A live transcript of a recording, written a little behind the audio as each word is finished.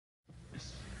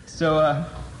So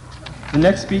the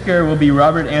next speaker will be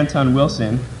Robert Anton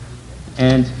Wilson,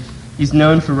 and he's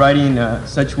known for writing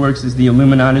such works as the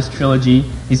Illuminatus trilogy.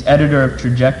 He's editor of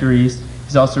Trajectories.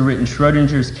 He's also written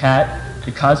Schrodinger's Cat,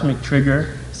 The Cosmic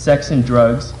Trigger, Sex and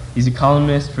Drugs. He's a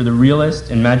columnist for The Realist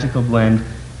and Magical Blend,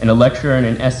 and a lecturer and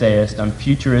an essayist on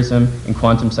futurism and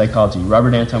quantum psychology.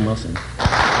 Robert Anton Wilson.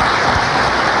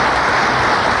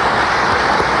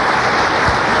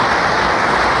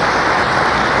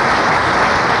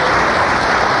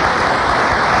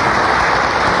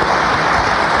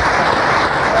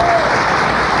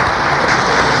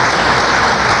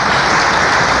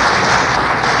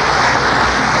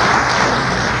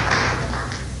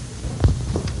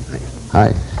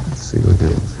 Hi. Let's see what it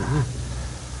is.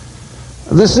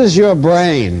 This is your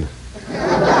brain.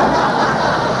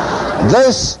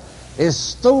 This is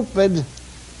stupid,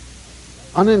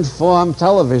 uninformed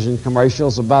television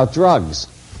commercials about drugs.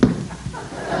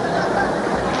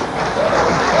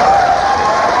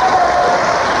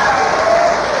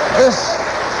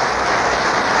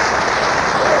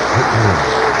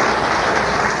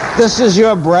 This is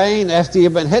your brain after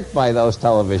you've been hit by those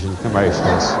television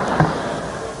commercials.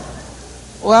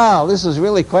 Wow, this is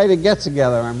really quite a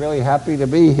get-together. I'm really happy to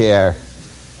be here.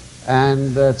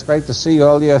 And it's great to see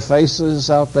all your faces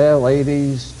out there,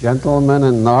 ladies, gentlemen,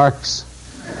 and narcs.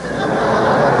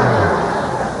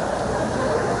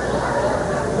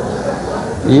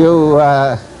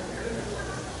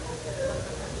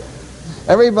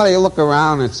 Everybody look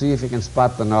around and see if you can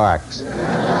spot the narcs.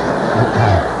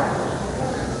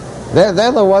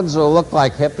 They're the ones who look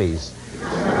like hippies.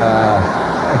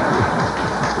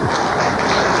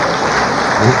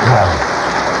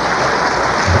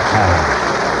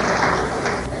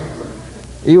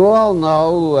 You all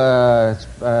know,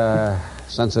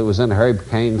 since it was in Herb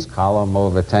Cain's column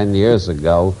over 10 years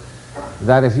ago,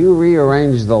 that if you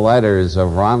rearrange the letters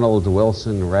of Ronald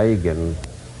Wilson Reagan,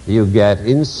 you get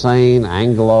insane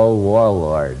Anglo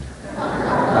warlord.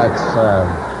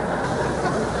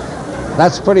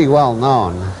 That's pretty well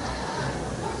known.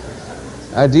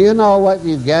 Do you know what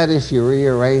you get if you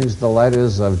rearrange the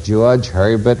letters of George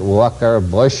Herbert Walker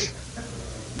Bush?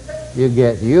 You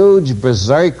get huge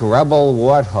berserk rebel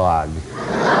warthog.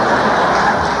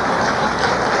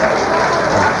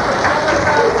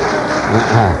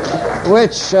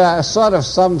 Which sort of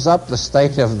sums up the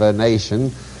state of the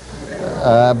nation.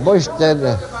 Bush did...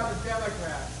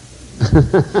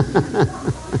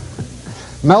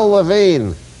 Mel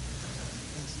Levine.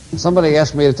 Somebody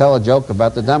asked me to tell a joke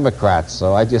about the Democrats,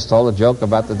 so I just told a joke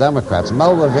about the Democrats.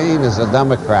 Mel Levine is a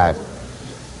Democrat.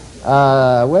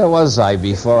 Where was I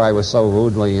before I was so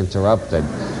rudely interrupted?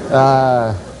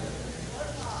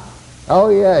 Oh,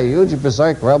 yeah, huge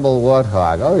berserk rebel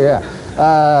warthog. Oh, yeah.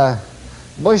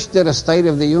 Bush did a State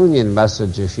of the Union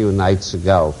message a few nights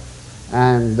ago.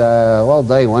 And all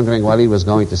day wondering what he was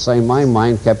going to say, my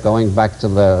mind kept going back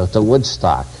to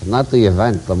Woodstock, not the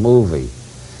event, the movie.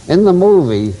 In the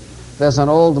movie, there's an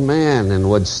old man in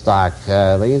Woodstock.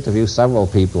 They interview several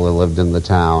people who lived in the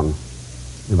town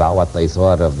about what they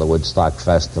thought of the Woodstock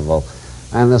Festival.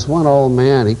 And this one old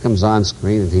man, he comes on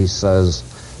screen and he says,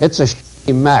 "It's a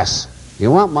shitty mess.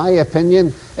 You want my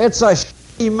opinion? It's a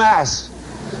shitty mess."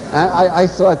 And I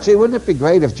thought, gee, wouldn't it be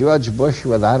great if George Bush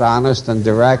were that honest and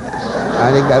direct?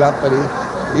 And he got up and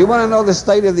you want to know the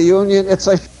State of the Union? It's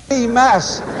a shitty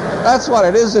mess. That's what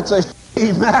it is. It's a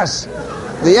shitty mess.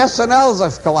 The SNLs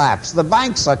have collapsed. The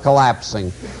banks are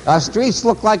collapsing. Our streets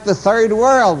look like the third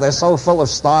world. They're so full of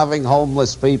starving,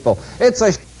 homeless people. It's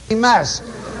a shitty mess.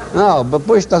 No, but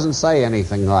Bush doesn't say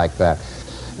anything like that.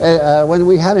 When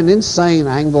we had an insane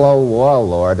Anglo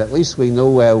warlord, at least we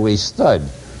knew where we stood.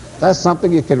 That's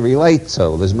something you can relate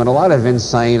to. There's been a lot of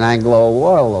insane Anglo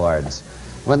warlords.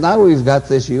 But now we've got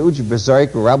this huge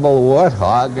berserk rebel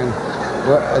warthog, and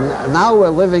now we're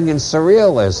living in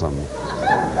surrealism.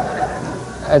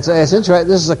 It's interesting.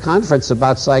 This is a conference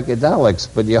about psychedelics,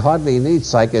 but you hardly need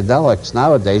psychedelics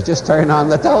nowadays. Just turn on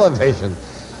the television.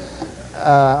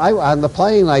 On the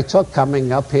plane I took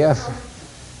coming up here,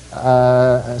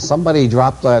 somebody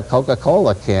dropped a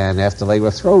Coca-Cola can after they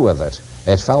were through with it.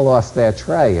 It fell off their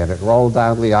tray and it rolled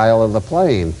down the aisle of the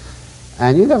plane.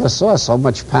 And you never saw so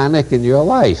much panic in your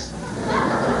life.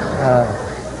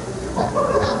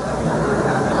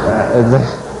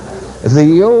 The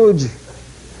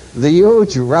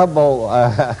huge rebel,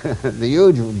 the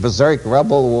huge berserk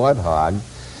rebel warthog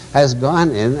has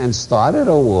gone in and started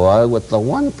a war with the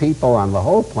one people on the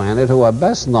whole planet who are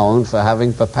best known for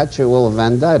having perpetual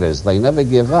vendettas. They never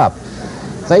give up.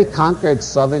 They conquered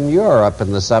southern Europe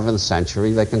in the 7th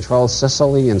century. They controlled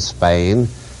Sicily and Spain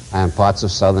and parts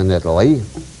of southern Italy.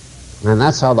 And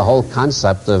that's how the whole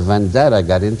concept of vendetta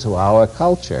got into our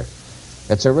culture.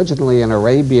 It's originally an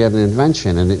Arabian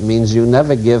invention, and it means you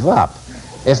never give up.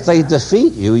 If they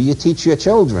defeat you, you teach your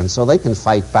children so they can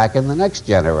fight back in the next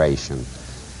generation.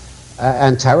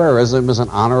 And terrorism is an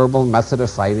honorable method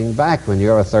of fighting back when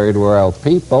you're a third world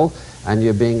people and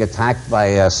you're being attacked by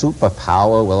a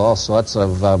superpower with all sorts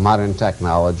of modern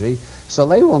technology. So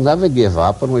they will never give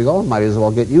up, and we all might as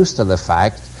well get used to the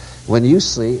fact when you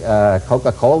see a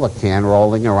Coca-Cola can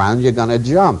rolling around, you're going to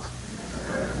jump.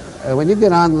 When you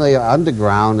get on the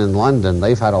underground in London,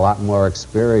 they've had a lot more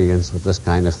experience with this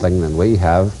kind of thing than we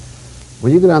have.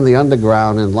 When you get on the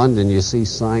underground in London, you see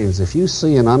signs. If you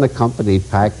see an unaccompanied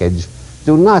package,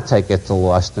 do not take it to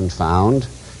Lost and Found.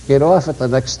 Get off at the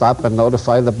next stop and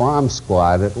notify the bomb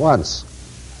squad at once.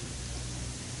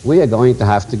 We are going to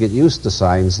have to get used to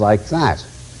signs like that.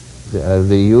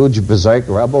 The huge berserk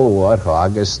rebel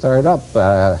warthog has stirred up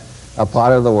a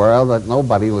part of the world that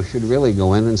nobody should really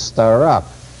go in and stir up.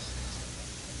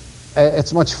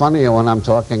 It's much funnier when I'm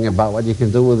talking about what you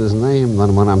can do with his name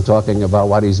than when I'm talking about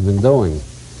what he's been doing.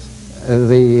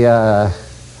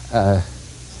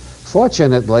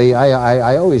 Fortunately,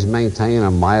 I always maintain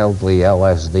a mildly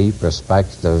LSD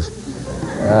perspective.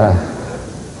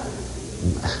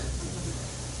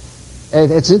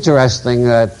 It's interesting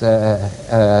that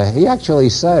he actually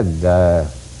said,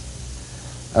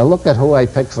 look at who I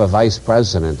picked for vice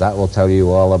president. That will tell you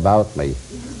all about me.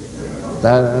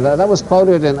 That was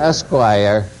quoted in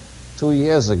Esquire 2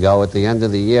 years ago at the end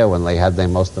of the year when they had their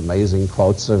most amazing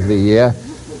quotes of the year.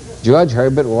 George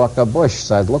Herbert Walker Bush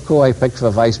said, look who I picked for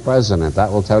vice president.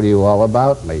 That will tell you all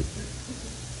about me.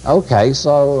 Okay,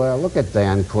 so look at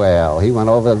Dan Quayle. He went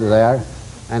over there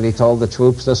and he told the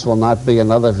troops this will not be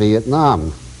another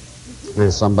Vietnam.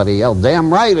 And somebody yelled,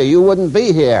 damn right, or you wouldn't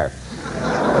be here.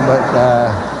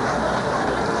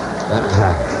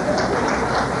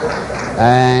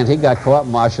 And he got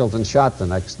court-martialed and shot the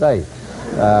next day.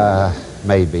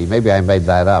 Maybe I made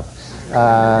that up.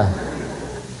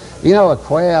 You know, a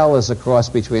quail is a cross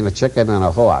between a chicken and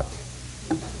a hawk.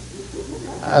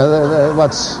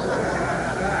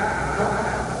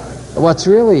 What's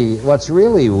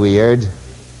really weird,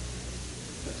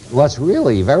 what's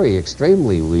really very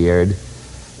extremely weird,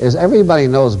 is everybody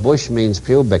knows bush means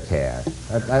pubic hair.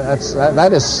 That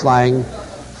is slang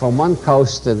from one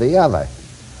coast to the other.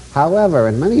 However,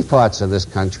 in many parts of this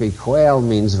country, quail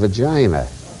means vagina.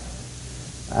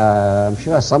 I'm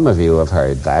sure some of you have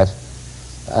heard that.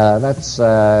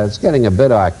 It's getting a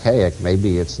bit archaic.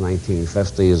 Maybe it's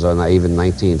 1950s or even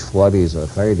 1940s or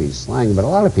 30s slang, but a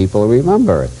lot of people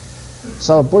remember it.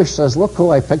 So Bush says, look who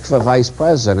I picked for vice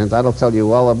president. That'll tell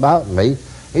you all about me.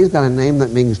 He's got a name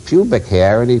that means pubic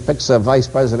hair, and he picks a vice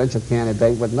presidential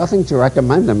candidate with nothing to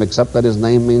recommend him except that his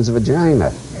name means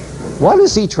vagina. What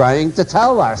is he trying to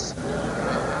tell us?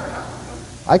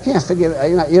 I can't figure.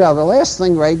 You know, the last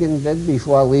thing Reagan did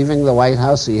before leaving the White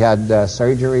House, he had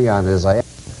surgery on his ass.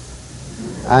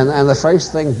 And the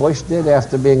first thing Bush did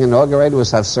after being inaugurated was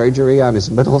have surgery on his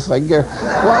middle finger.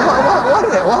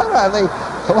 What are they?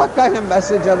 What kind of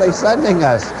message are they sending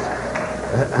us?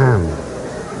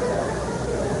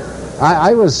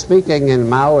 I was speaking in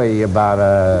Maui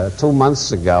about 2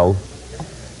 months ago,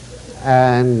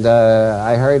 and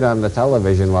I heard on the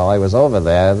television while I was over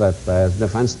there that the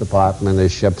Defense Department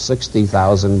has shipped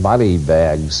 60,000 body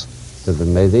bags to the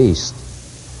Mideast.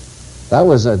 That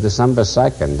was December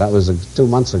 2nd. That was 2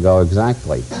 months ago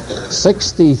exactly.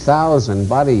 60,000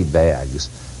 body bags.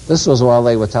 This was while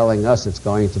they were telling us it's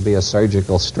going to be a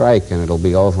surgical strike and it'll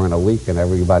be over in a week and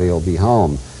everybody will be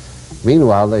home.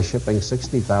 Meanwhile, they're shipping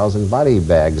 60,000 body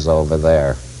bags over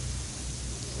there.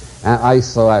 And I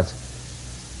thought,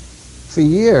 for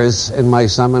years in my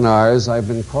seminars, I've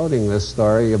been quoting this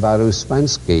story about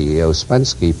Ouspensky.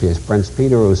 Prince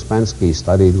Peter Ouspensky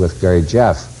studied with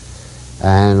Gurdjieff.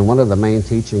 And one of the main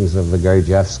teachings of the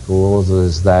Gurdjieff schools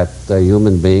is that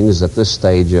human beings at this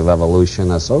stage of evolution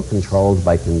are so controlled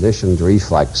by conditioned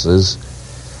reflexes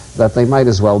that they might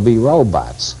as well be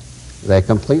robots. They're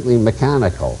completely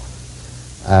mechanical.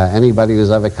 Anybody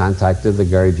who's ever contacted the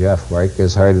Gurdjieff work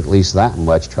has heard at least that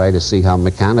much. Try to see how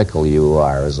mechanical you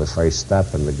are as a first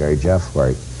step in the Gurdjieff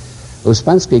work.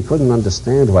 Ouspensky couldn't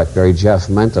understand what Gurdjieff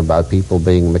meant about people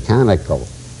being mechanical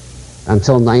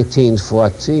until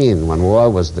 1914 when war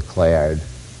was declared.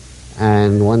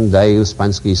 And one day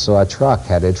Ouspensky saw a truck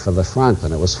headed for the front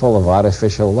and it was full of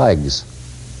artificial legs.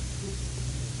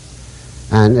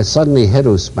 And it suddenly hit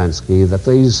Ouspensky that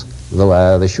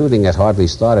the shooting had hardly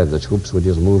started. The troops were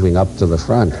just moving up to the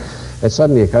front. It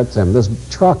suddenly occurred to him, this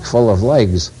truck full of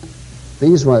legs,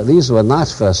 these were not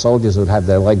for soldiers who'd had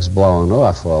their legs blown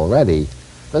off already.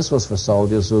 This was for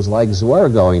soldiers whose legs were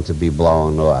going to be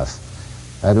blown off.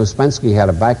 And Uspensky had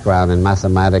a background in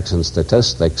mathematics and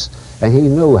statistics, and he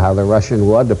knew how the Russian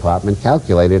War Department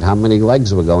calculated how many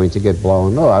legs were going to get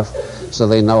blown off, so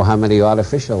they know how many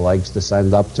artificial legs to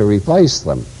send up to replace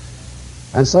them.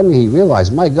 And suddenly he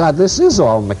realized, my God, this is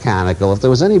all mechanical. If there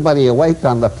was anybody awake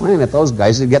on the planet, those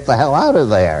guys would get the hell out of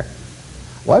there.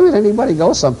 Why would anybody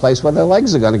go someplace where their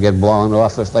legs are going to get blown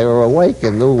off if they were awake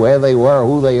and knew where they were,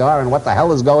 who they are, and what the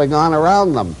hell is going on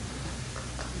around them?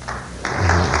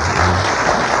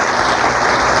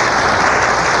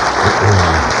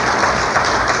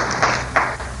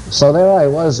 So there I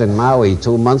was in Maui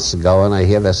 2 months ago, and I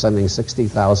hear they're sending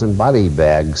 60,000 body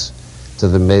bags to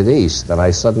the Mideast, and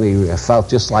I suddenly felt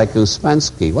just like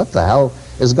Uspensky. What the hell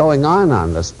is going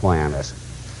on this planet?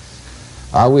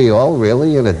 Are we all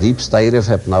really in a deep state of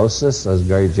hypnosis? As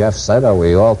Gary Jeff said, are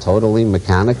we all totally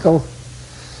mechanical?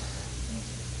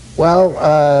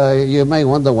 Well, you may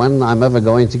wonder when I'm ever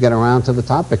going to get around to the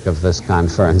topic of this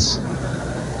conference.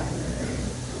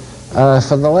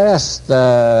 For the last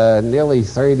nearly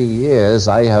 30 years,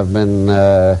 I have been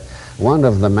one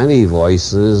of the many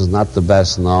voices, not the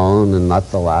best known and not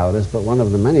the loudest, but one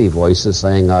of the many voices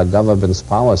saying our government's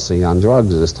policy on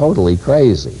drugs is totally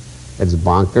crazy. It's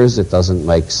bonkers, it doesn't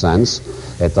make sense,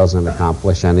 it doesn't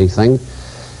accomplish anything.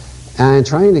 And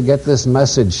trying to get this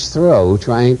message through,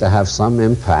 trying to have some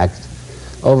impact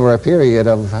over a period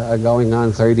of going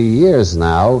on 30 years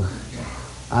now,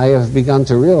 I have begun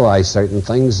to realize certain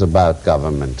things about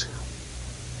government.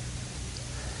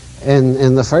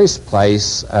 In the first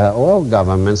place, all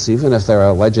governments, even if they're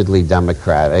allegedly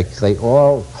democratic, they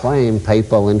all claim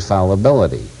papal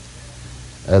infallibility.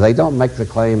 They don't make the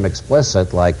claim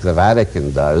explicit like the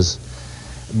Vatican does,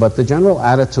 but the general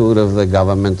attitude of the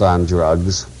government on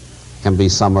drugs can be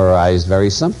summarized very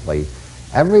simply.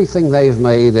 Everything they've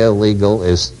made illegal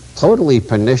is totally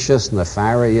pernicious,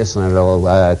 nefarious, and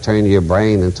it'll turn your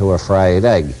brain into a fried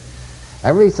egg.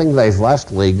 Everything they've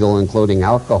left legal, including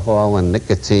alcohol and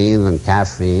nicotine and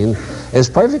caffeine, is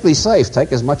perfectly safe.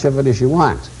 Take as much of it as you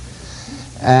want.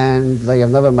 And they have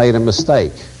never made a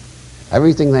mistake.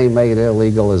 Everything they made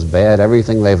illegal is bad.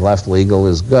 Everything they've left legal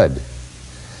is good.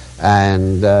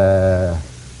 And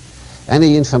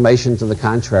any information to the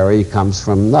contrary comes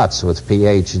from nuts with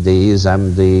PhDs,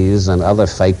 MDs, and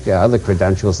other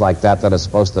credentials like that are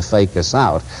supposed to fake us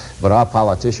out. But our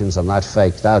politicians are not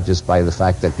faked out just by the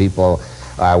fact that people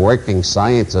are working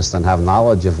scientists and have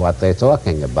knowledge of what they're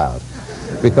talking about.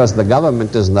 Because the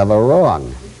government is never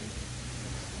wrong.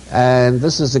 And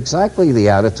this is exactly the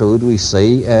attitude we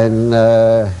see in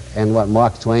what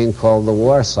Mark Twain called the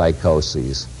war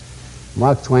psychoses.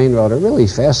 Mark Twain wrote a really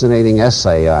fascinating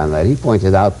essay on that. He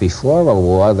pointed out before a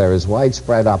war there is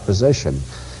widespread opposition.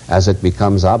 As it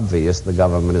becomes obvious the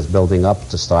government is building up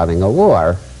to starting a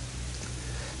war,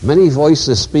 many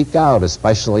voices speak out,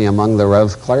 especially among the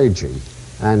Rev clergy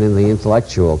and in the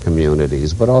intellectual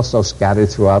communities, but also scattered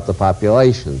throughout the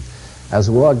population. As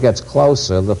war gets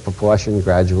closer, the proportion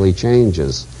gradually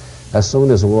changes. As soon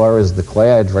as war is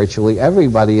declared, virtually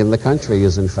everybody in the country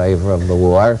is in favor of the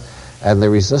war, and the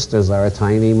resistors are a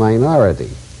tiny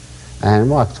minority. And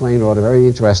Mark Twain wrote a very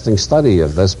interesting study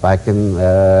of this back in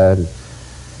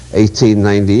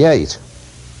 1898,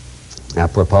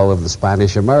 apropos of the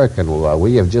Spanish-American War.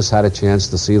 We have just had a chance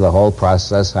to see the whole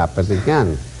process happen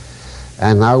again.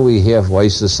 And now we hear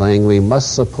voices saying we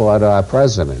must support our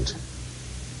president.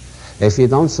 If you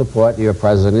don't support your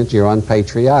president, you're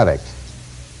unpatriotic.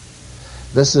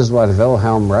 This is what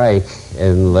Wilhelm Reich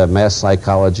in the Mass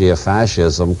Psychology of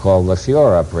Fascism called the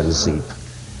Führerprinzip.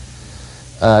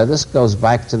 This goes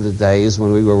back to the days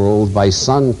when we were ruled by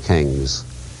sun kings.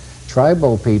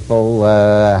 Tribal people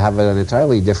have an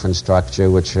entirely different structure,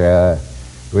 which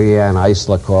Rianne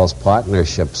Eisler calls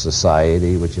partnership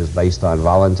society, which is based on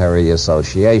voluntary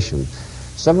association.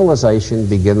 Civilization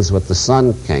begins with the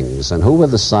Sun Kings. And who were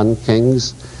the Sun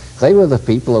Kings? They were the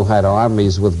people who had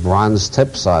armies with bronze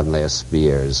tips on their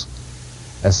spears.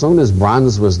 As soon as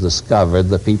bronze was discovered,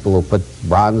 the people who put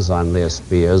bronze on their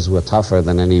spears were tougher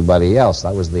than anybody else.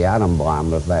 That was the atom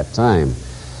bomb of that time.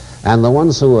 And the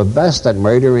ones who were best at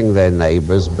murdering their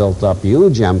neighbors built up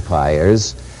huge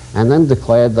empires and then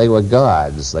declared they were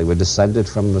gods. They were descended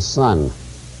from the sun.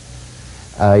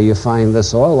 You find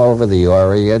this all over the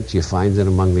Orient. You find it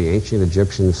among the ancient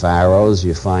Egyptian pharaohs.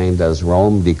 You find as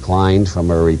Rome declined from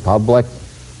a republic,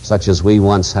 such as we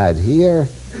once had here,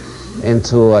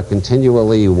 into a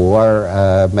continually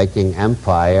war-making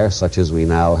empire, such as we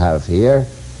now have here,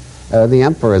 the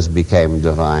emperors became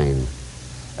divine.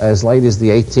 As late as the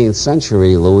 18th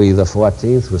century, Louis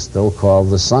XIV was still called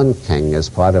the Sun King as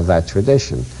part of that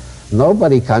tradition.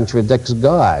 Nobody contradicts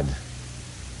God.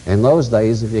 In those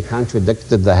days, if you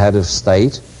contradicted the head of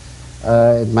state,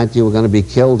 it meant you were going to be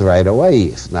killed right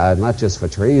away, not just for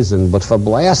treason, but for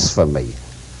blasphemy.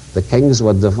 The kings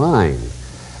were divine.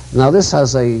 Now, this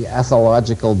has a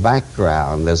ethological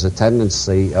background. There's a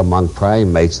tendency among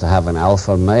primates to have an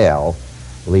alpha male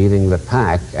leading the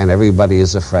pack, and everybody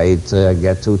is afraid to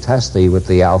get too testy with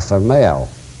the alpha male.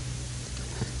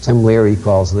 Tim Leary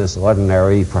calls this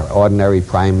ordinary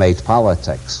primate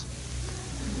politics.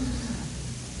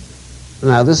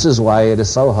 Now, this is why it is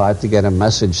so hard to get a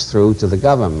message through to the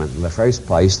government. In the first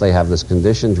place, they have this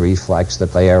conditioned reflex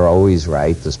that they are always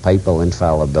right, this papal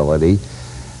infallibility,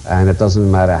 and it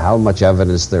doesn't matter how much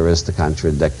evidence there is to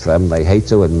contradict them. They hate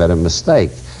to admit a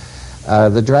mistake.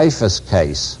 The Dreyfus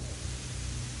case.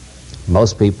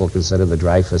 Most people consider the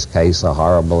Dreyfus case a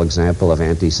horrible example of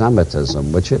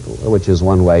anti-Semitism, which is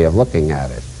one way of looking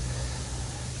at it.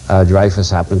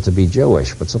 Dreyfus happened to be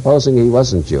Jewish, but supposing he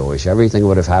wasn't Jewish, everything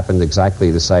would have happened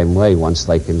exactly the same way once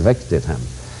they convicted him.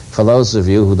 For those of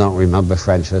you who don't remember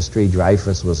French history,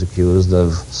 Dreyfus was accused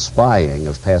of spying,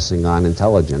 of passing on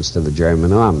intelligence to the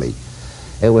German army.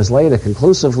 It was later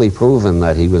conclusively proven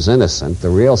that he was innocent. The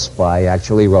real spy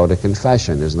actually wrote a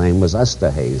confession. His name was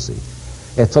Esterhazy.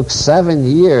 It took 7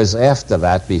 years after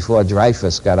that before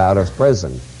Dreyfus got out of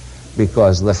prison,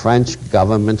 because the French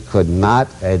government could not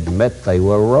admit they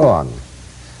were wrong.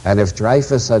 And if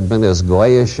Dreyfus had been as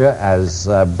goyish as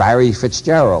Barry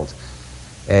Fitzgerald,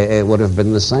 it would have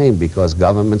been the same, because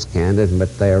governments can't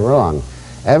admit they're wrong.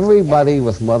 Everybody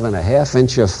with more than a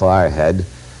half-inch of forehead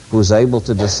who's able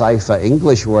to decipher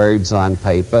English words on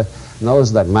paper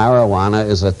knows that marijuana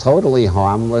is a totally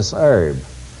harmless herb.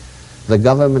 The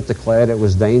government declared it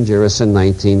was dangerous in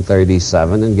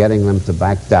 1937, and getting them to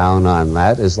back down on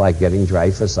that is like getting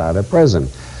Dreyfus out of prison.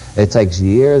 It takes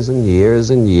years and years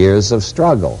and years of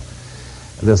struggle.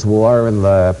 This war in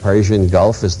the Persian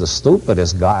Gulf is the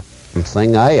stupidest goddamn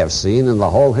thing I have seen in the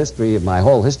whole history of my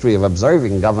whole history of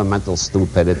observing governmental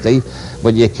stupidity,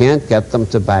 but you can't get them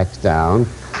to back down.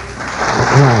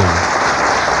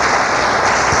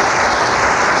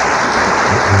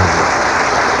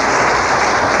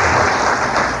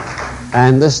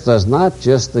 And this does not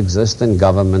just exist in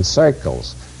government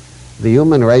circles. The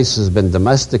human race has been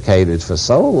domesticated for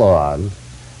so long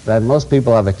that most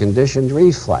people have a conditioned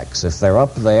reflex. If they're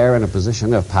up there in a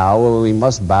position of power, we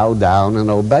must bow down and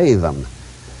obey them.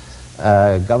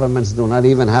 Governments do not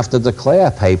even have to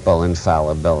declare papal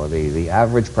infallibility. The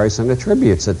average person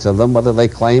attributes it to them, whether they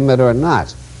claim it or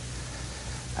not.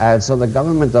 And so the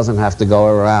government doesn't have to go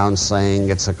around saying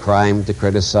it's a crime to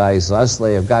criticize us.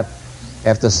 They have got,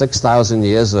 after 6,000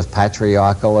 years of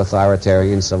patriarchal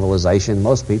authoritarian civilization,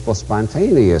 most people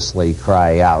spontaneously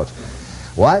cry out,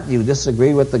 "What? You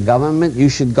disagree with the government? You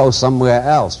should go somewhere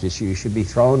else. You should be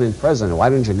thrown in prison. Why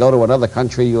don't you go to another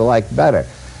country you like better?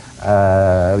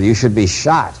 You should be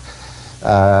shot.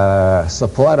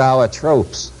 Support our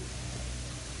troops."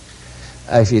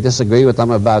 If you disagree with them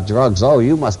about drugs, "Oh,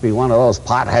 you must be one of those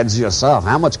potheads yourself.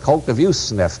 How much coke have you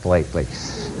sniffed lately?"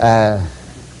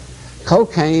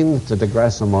 Cocaine, to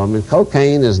digress a moment,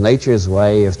 cocaine is nature's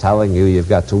way of telling you you've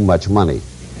got too much money.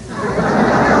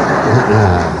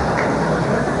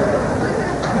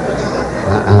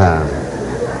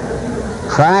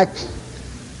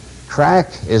 Crack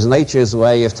is nature's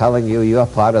way of telling you you're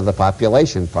part of the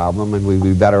population problem and we'd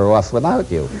be better off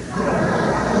without you.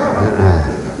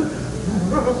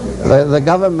 The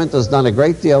government has done a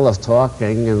great deal of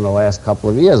talking in the last couple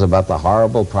of years about the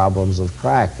horrible problems of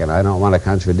crack, and I don't want to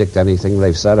contradict anything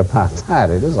they've said about that.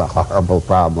 It is a horrible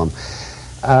problem.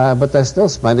 But they're still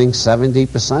spending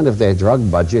 70% of their drug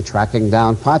budget tracking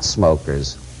down pot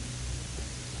smokers.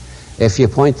 If you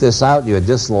point this out, you're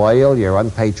disloyal, you're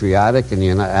unpatriotic,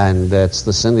 and it's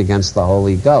the sin against the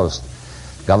Holy Ghost.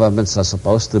 Governments are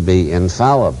supposed to be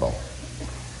infallible.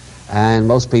 And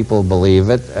most people believe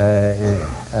it.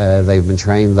 They've been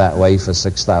trained that way for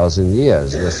 6,000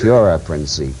 years, the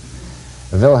Führerprinzip.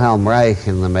 Wilhelm Reich,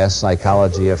 in The Mass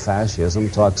Psychology of Fascism,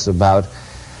 talks about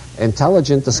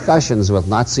intelligent discussions with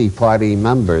Nazi Party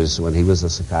members when he was a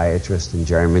psychiatrist in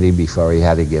Germany before he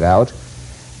had to get out.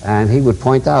 And he would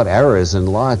point out errors in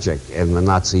logic in the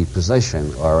Nazi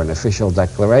position or in official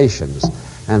declarations.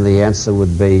 And the answer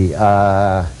would be,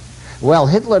 well,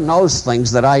 Hitler knows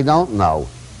things that I don't know.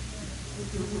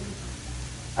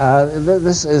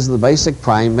 This is the basic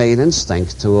primate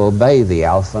instinct to obey the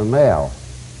alpha male.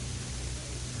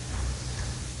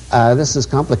 This is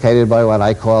complicated by what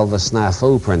I call the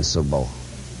snafu principle.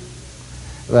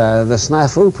 The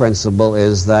snafu principle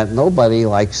is that nobody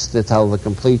likes to tell the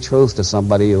complete truth to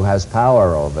somebody who has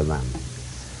power over them.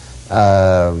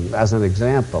 As an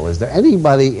example, is there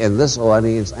anybody in this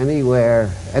audience,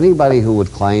 anywhere, anybody who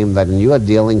would claim that in your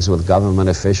dealings with government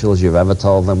officials you've ever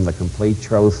told them the complete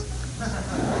truth?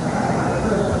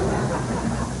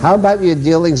 How about your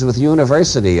dealings with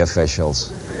university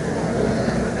officials?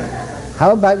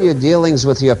 How about your dealings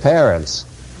with your parents?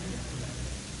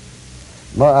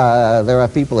 Well, there are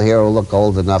people here who look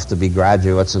old enough to be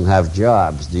graduates and have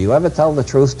jobs. Do you ever tell the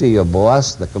truth to your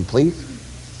boss, the complete,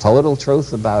 total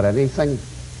truth about anything?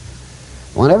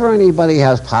 Whenever anybody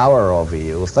has power over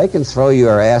you, if they can throw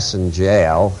your ass in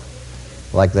jail,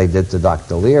 like they did to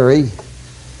Dr. Leary,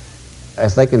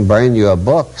 if they can burn your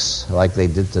books, like they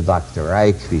did to Dr.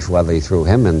 Reich before they threw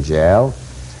him in jail,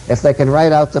 if they can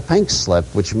write out the pink slip,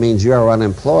 which means you're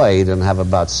unemployed and have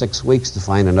about 6 weeks to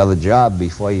find another job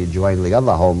before you join the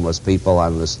other homeless people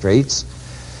on the streets,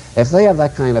 if they have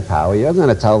that kind of power, you're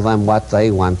going to tell them what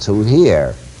they want to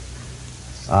hear.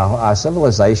 Our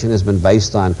civilization has been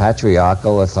based on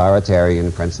patriarchal,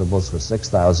 authoritarian principles for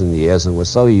 6,000 years, and we're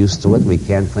so used to it we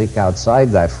can't think outside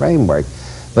that framework.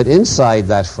 But inside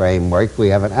that framework, we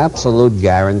have an absolute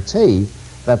guarantee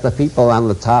that the people on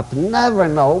the top never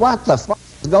know what the fuck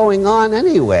is going on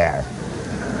anywhere,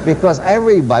 because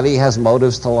everybody has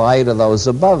motives to lie to those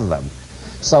above them.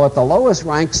 So at the lowest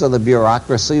ranks of the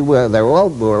bureaucracy, we're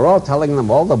all telling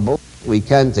them all the bullshit we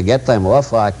can to get them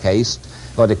off our case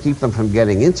or to keep them from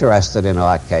getting interested in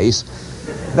our case.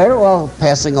 They're all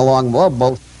passing along more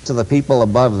bullshit to the people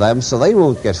above them so they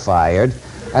won't get fired.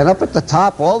 And up at the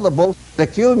top, all the bullshit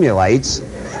accumulates,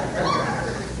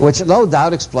 which no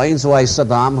doubt explains why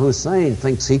Saddam Hussein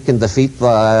thinks he can defeat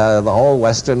the whole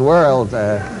Western world.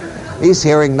 He's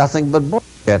hearing nothing but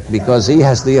bullshit because he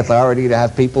has the authority to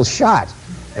have people shot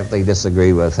if they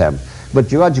disagree with him. But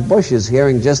George Bush is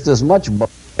hearing just as much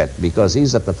bullshit because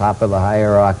he's at the top of the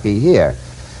hierarchy here.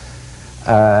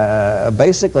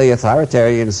 Basically,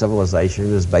 authoritarian civilization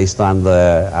is based on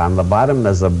the bottom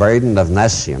there's a burden of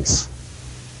nescience.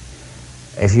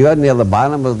 If you're near the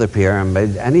bottom of the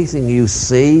pyramid, anything you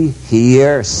see,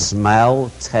 hear, smell,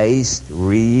 taste,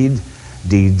 read,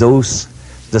 deduce,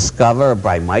 discover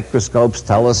by microscopes,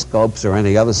 telescopes, or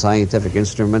any other scientific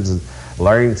instruments,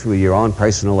 learn through your own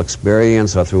personal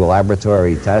experience or through a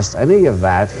laboratory test, any of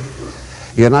that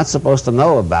you're not supposed to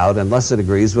know about unless it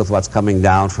agrees with what's coming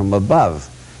down from above.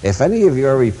 If any of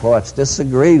your reports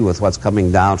disagree with what's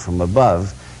coming down from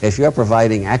above, if you're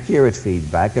providing accurate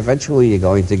feedback, eventually you're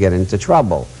going to get into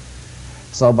trouble.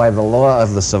 So by the law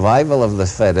of the survival of the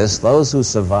fittest, those who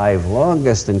survive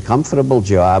longest in comfortable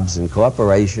jobs in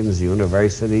corporations,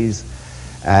 universities,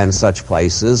 and such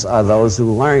places are those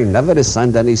who learn never to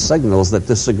send any signals that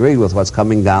disagree with what's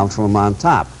coming down from on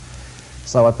top.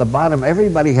 So at the bottom,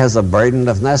 everybody has a burden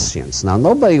of nescience. Now,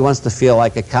 nobody wants to feel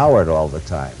like a coward all the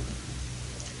time.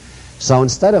 So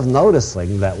instead of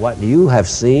noticing that what you have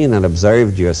seen and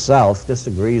observed yourself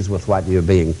disagrees with what you're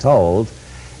being told,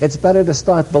 it's better to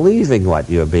start believing what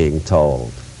you're being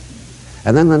told.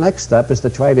 And then the next step is to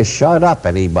try to shut up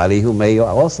anybody who may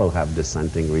also have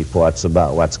dissenting reports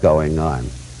about what's going on.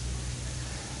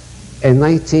 In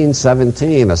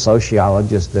 1917, a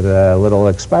sociologist did a little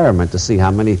experiment to see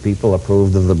how many people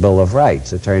approved of the Bill of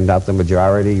Rights. It turned out the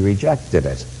majority rejected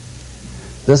it.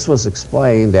 This was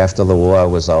explained after the war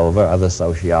was over. Other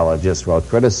sociologists wrote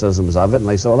criticisms of it, and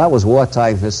they said, well, that was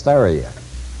wartime hysteria.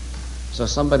 So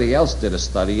somebody else did a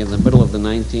study in the middle of the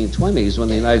 1920s when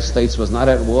the United States was not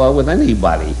at war with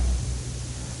anybody,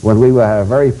 when we were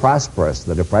very prosperous.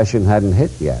 The Depression hadn't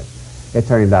hit yet. It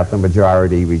turned out the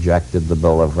majority rejected the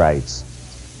Bill of Rights.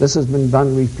 This has been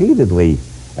done repeatedly.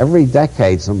 Every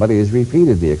decade somebody has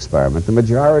repeated the experiment. The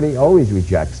majority always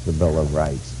rejects the Bill of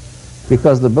Rights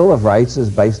because the Bill of Rights is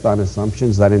based on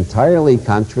assumptions that entirely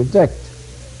contradict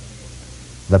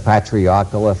the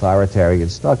patriarchal authoritarian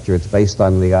structure. It's based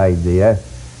on the idea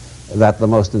that the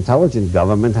most intelligent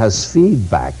government has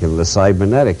feedback in the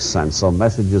cybernetic sense, so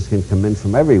messages can come in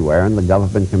from everywhere and the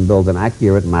government can build an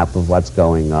accurate map of what's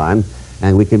going on,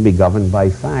 and we can be governed by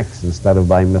facts instead of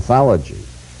by mythology.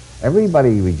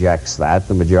 Everybody rejects that.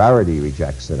 The majority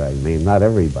rejects it, I mean, not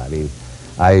everybody.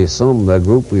 I assume the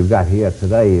group we've got here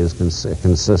today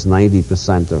consists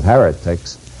 90% of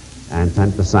heretics and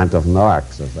 10% of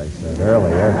narcs, as I said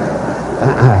earlier.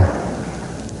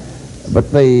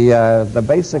 But the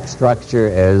basic structure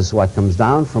is what comes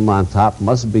down from on top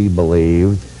must be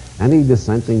believed. Any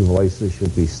dissenting voices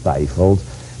should be stifled.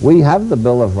 We have the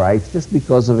Bill of Rights just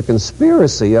because of a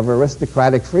conspiracy of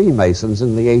aristocratic Freemasons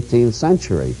in the 18th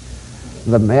century.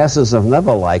 The masses have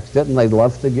never liked it, and they'd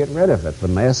love to get rid of it. The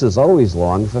masses always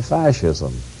long for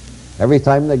fascism. Every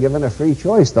time they're given a free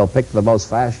choice, they'll pick the most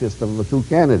fascist of the two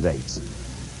candidates.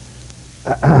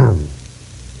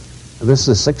 This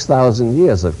is 6,000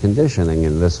 years of conditioning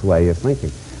in this way of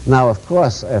thinking. Now, of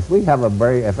course, if we have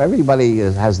if everybody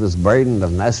has this burden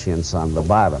of nescience on the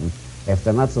bottom, if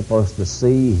they're not supposed to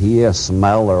see, hear,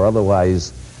 smell, or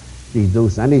otherwise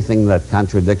deduce anything that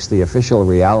contradicts the official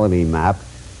reality map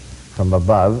from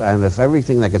above, and if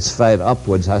everything that gets fed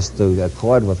upwards has to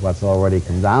accord with what's already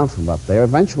come down from up there,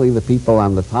 eventually the people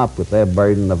on the top with their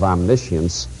burden of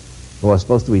omniscience, who are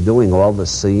supposed to be doing all the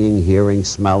seeing, hearing,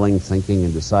 smelling, thinking,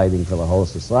 and deciding for the whole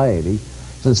society,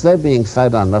 since they're being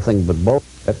fed on nothing but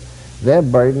bullshit, their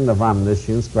burden of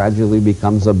omniscience gradually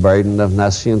becomes a burden of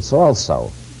nescience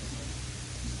also.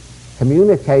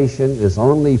 Communication is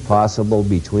only possible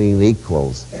between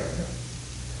equals.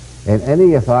 In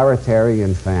any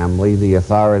authoritarian family, the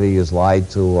authority is lied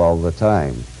to all the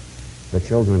time. The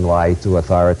children lie to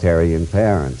authoritarian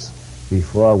parents.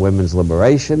 Before women's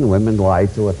liberation, women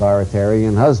lied to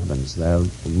authoritarian husbands. They're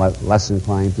less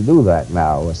inclined to do that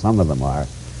now, or some of them are.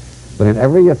 But in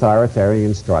every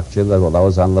authoritarian structure,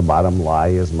 those on the bottom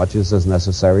lie as much as is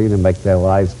necessary to make their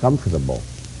lives comfortable.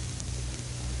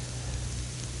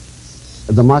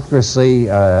 Democracy,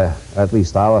 at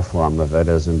least our form of it,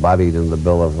 as embodied in the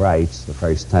Bill of Rights, the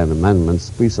first 10 amendments,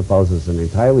 presupposes an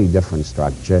entirely different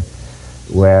structure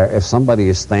where if somebody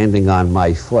is standing on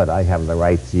my foot, I have the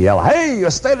right to yell, "Hey,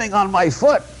 you're standing on my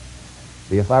foot!"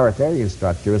 The authoritarian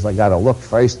structure is I got to look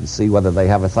first and see whether they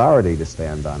have authority to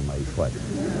stand on my foot.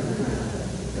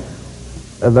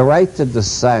 The right to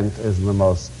dissent is the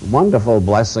most wonderful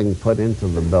blessing put into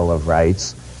the Bill of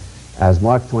Rights. As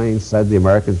Mark Twain said, the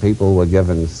American people were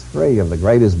given 3 of the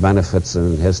greatest benefits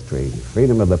in history: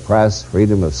 freedom of the press,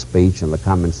 freedom of speech, and the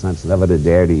common sense never to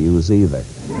dare to use either.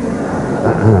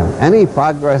 Any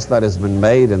progress that has been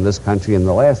made in this country in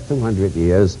the last 200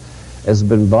 years has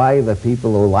been by the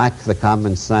people who lack the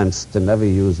common sense to never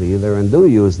use either and do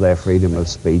use their freedom of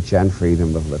speech and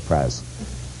freedom of the press.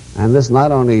 And this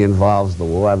not only involves the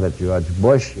war that George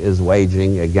Bush is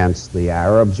waging against the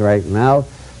Arabs right now,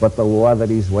 but the war that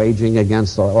he's waging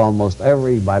against almost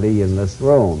everybody in this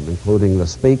room, including the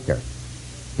Speaker.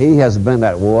 He has been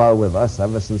at war with us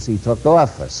ever since he took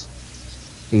office.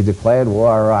 He declared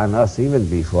war on us even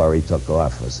before he took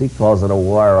office. He calls it a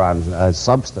war on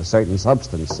certain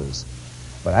substances.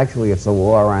 But actually it's a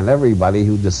war on everybody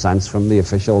who dissents from the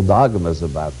official dogmas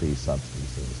about these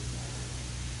substances.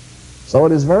 So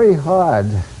it is very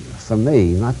hard for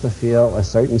me not to feel a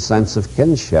certain sense of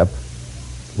kinship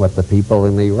with the people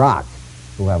in Iraq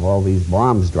who have all these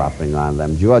bombs dropping on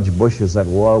them. George Bush is at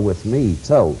war with me,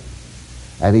 too.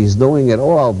 And he's doing it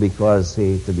all because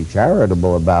to be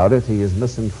charitable about it, he is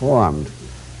misinformed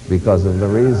because of the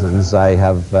reasons I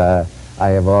have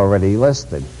already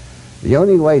listed. The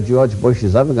only way George Bush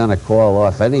is ever going to call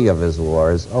off any of his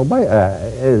wars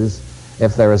is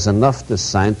if there is enough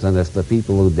dissent and if the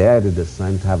people who dare to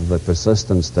dissent have the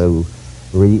persistence to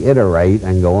reiterate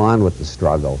and go on with the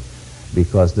struggle,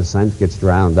 because dissent gets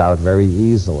drowned out very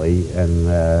easily in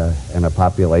a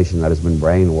population that has been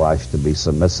brainwashed to be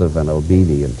submissive and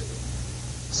obedient.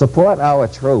 Support our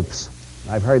troops.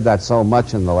 I've heard that so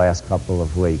much in the last couple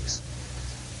of weeks.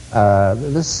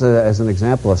 This is an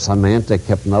example of semantic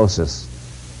hypnosis.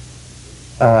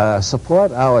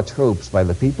 Support our troops by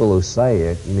the people who say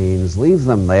it means leave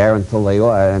them there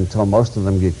until most of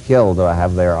them get killed or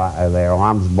have their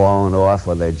arms blown off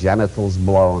or their genitals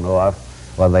blown off,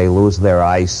 or they lose their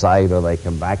eyesight, or they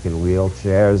come back in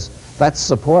wheelchairs. That's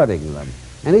supporting them.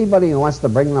 Anybody who wants to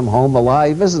bring them home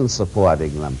alive isn't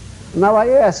supporting them. Now I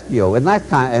ask you, in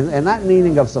that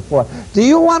meaning of support, do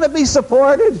you want to be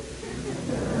supported?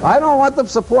 I don't want them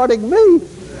supporting me.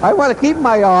 I want to keep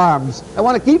my arms. I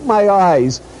want to keep my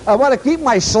eyes. I want to keep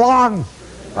my schlong.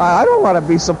 I don't want to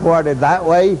be supported that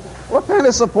way. What kind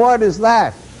of support is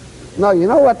that? No, you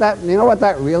know what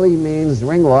that really means?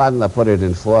 Ring Lardner put it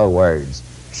in 4 words.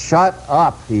 Shut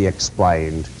up, he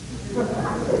explained.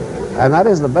 And that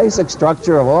is the basic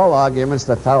structure of all arguments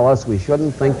that tell us we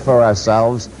shouldn't think for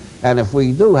ourselves. And if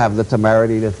we do have the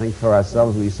temerity to think for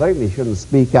ourselves, we certainly shouldn't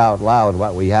speak out loud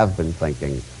what we have been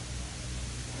thinking.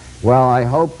 Well, I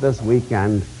hope this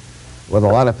weekend, with a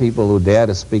lot of people who dare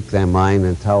to speak their mind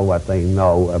and tell what they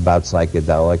know about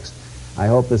psychedelics, I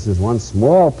hope this is one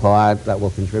small part that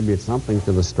will contribute something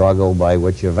to the struggle by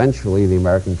which eventually the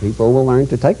American people will learn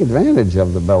to take advantage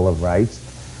of the Bill of Rights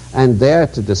and dare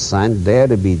to dissent, dare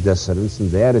to be dissidents,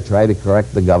 and dare to try to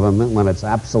correct the government when it's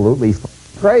absolutely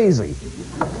crazy.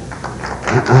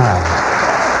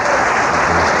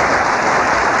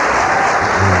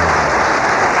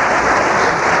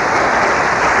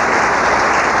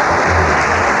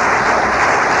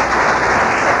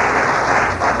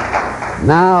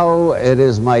 Now it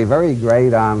is my very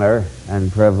great honor and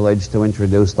privilege to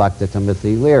introduce Dr.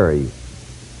 Timothy Leary.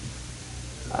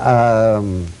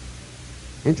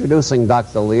 Introducing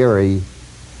Dr. Leary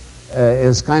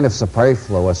is kind of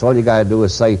superfluous. All you got to do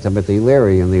is say Timothy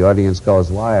Leary and the audience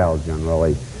goes wild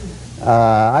generally.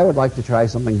 I would like to try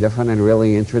something different and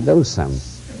really introduce him.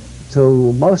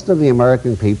 To most of the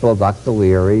American people, Dr.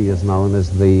 Leary is known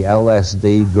as the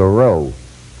LSD guru.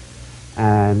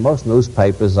 And most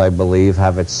newspapers, I believe,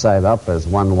 have it set up as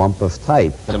one lump of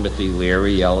type. Timothy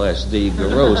Leary, LSD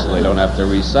guru, so they don't have to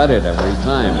reset it every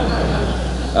time.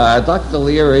 Dr.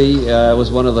 Leary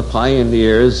was one of the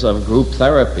pioneers of group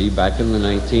therapy back in the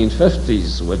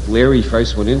 1950s. When Leary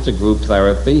first went into group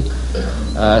therapy,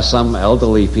 some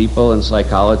elderly people in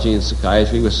psychology and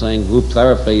psychiatry were saying group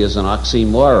therapy is an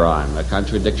oxymoron, a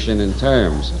contradiction in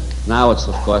terms. Now it's,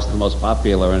 of course, the most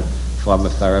popular form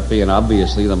of therapy and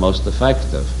obviously the most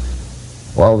effective.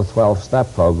 All the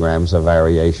 12-step programs are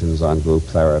variations on group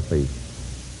therapy.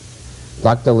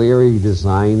 Dr. Leary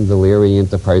designed the Leary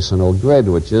Interpersonal Grid,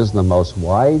 which is the most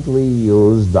widely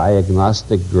used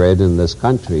diagnostic grid in this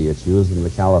country. It's used in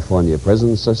the California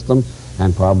prison system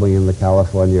and probably in the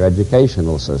California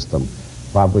educational system.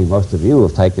 Probably most of you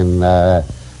have taken the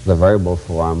verbal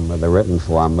form, the written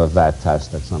form of that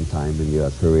test at some time in your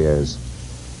careers.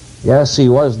 Yes, he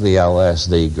was the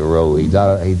LSD guru. He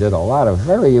did a lot of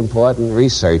very important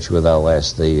research with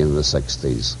LSD in the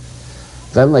 60s.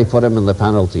 Then they put him in the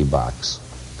penalty box.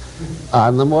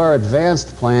 On the more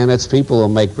advanced planets, people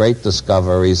who make great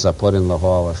discoveries are put in the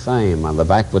Hall of Fame. On the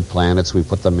backward planets, we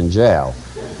put them in jail.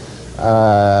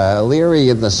 Leary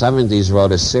in the 70s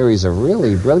wrote a series of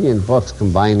really brilliant books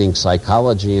combining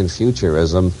psychology and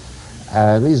futurism.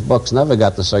 These books never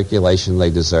got the circulation they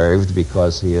deserved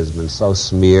because he has been so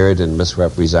smeared and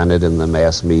misrepresented in the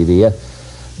mass media.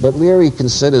 But Leary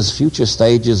considers future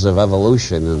stages of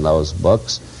evolution in those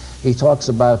books. He talks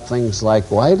about things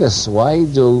like why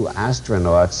do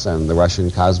astronauts and the Russian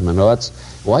cosmonauts,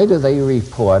 why do they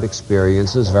report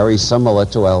experiences very similar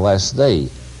to LSD?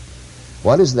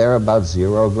 What is there about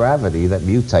zero gravity that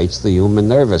mutates the human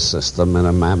nervous system in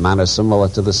a manner similar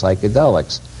to the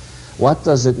psychedelics? What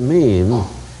does it mean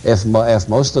if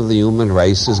most of the human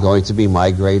race is going to be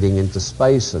migrating into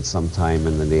space at some time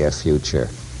in the near future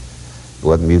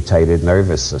with mutated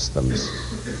nervous systems,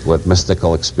 with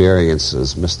mystical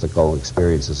experiences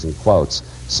in quotes,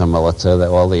 similar to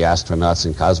all the astronauts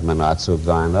and cosmonauts who have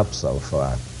gone up so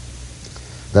far?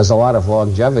 There's a lot of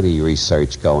longevity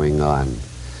research going on.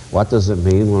 What does it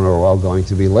mean when we're all going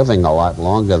to be living a lot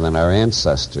longer than our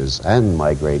ancestors and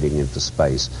migrating into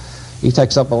space? He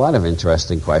takes up a lot of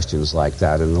interesting questions like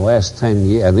that. In the last 10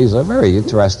 years, and these are very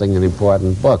interesting and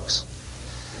important books.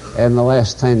 In the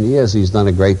last 10 years, he's done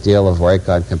a great deal of work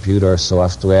on computer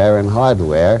software and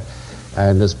hardware,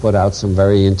 and has put out some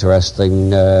very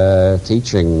interesting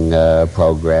teaching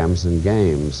programs and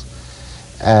games.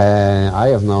 I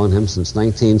have known him since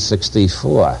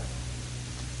 1964,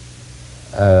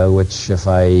 which if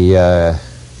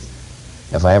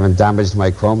I haven't damaged my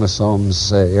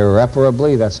chromosomes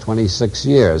irreparably, that's 26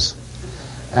 years.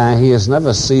 He has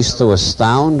never ceased to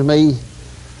astound me,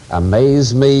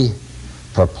 amaze me,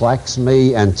 perplex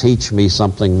me, and teach me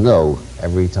something new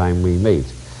every time we meet.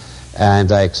 And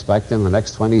I expect in the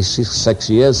next 26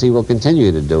 years he will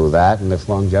continue to do that, and if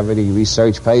longevity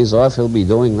research pays off, he'll be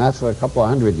doing that for a couple of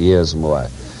 100 years more.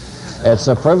 It's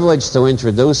a privilege to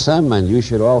introduce him, and you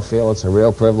should all feel it's a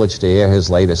real privilege to hear his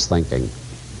latest thinking.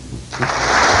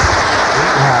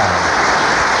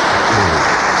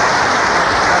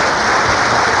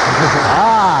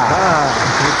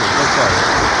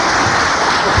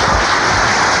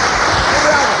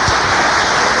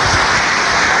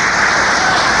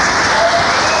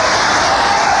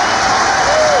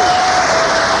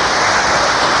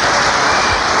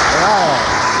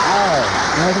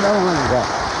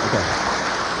 Okay.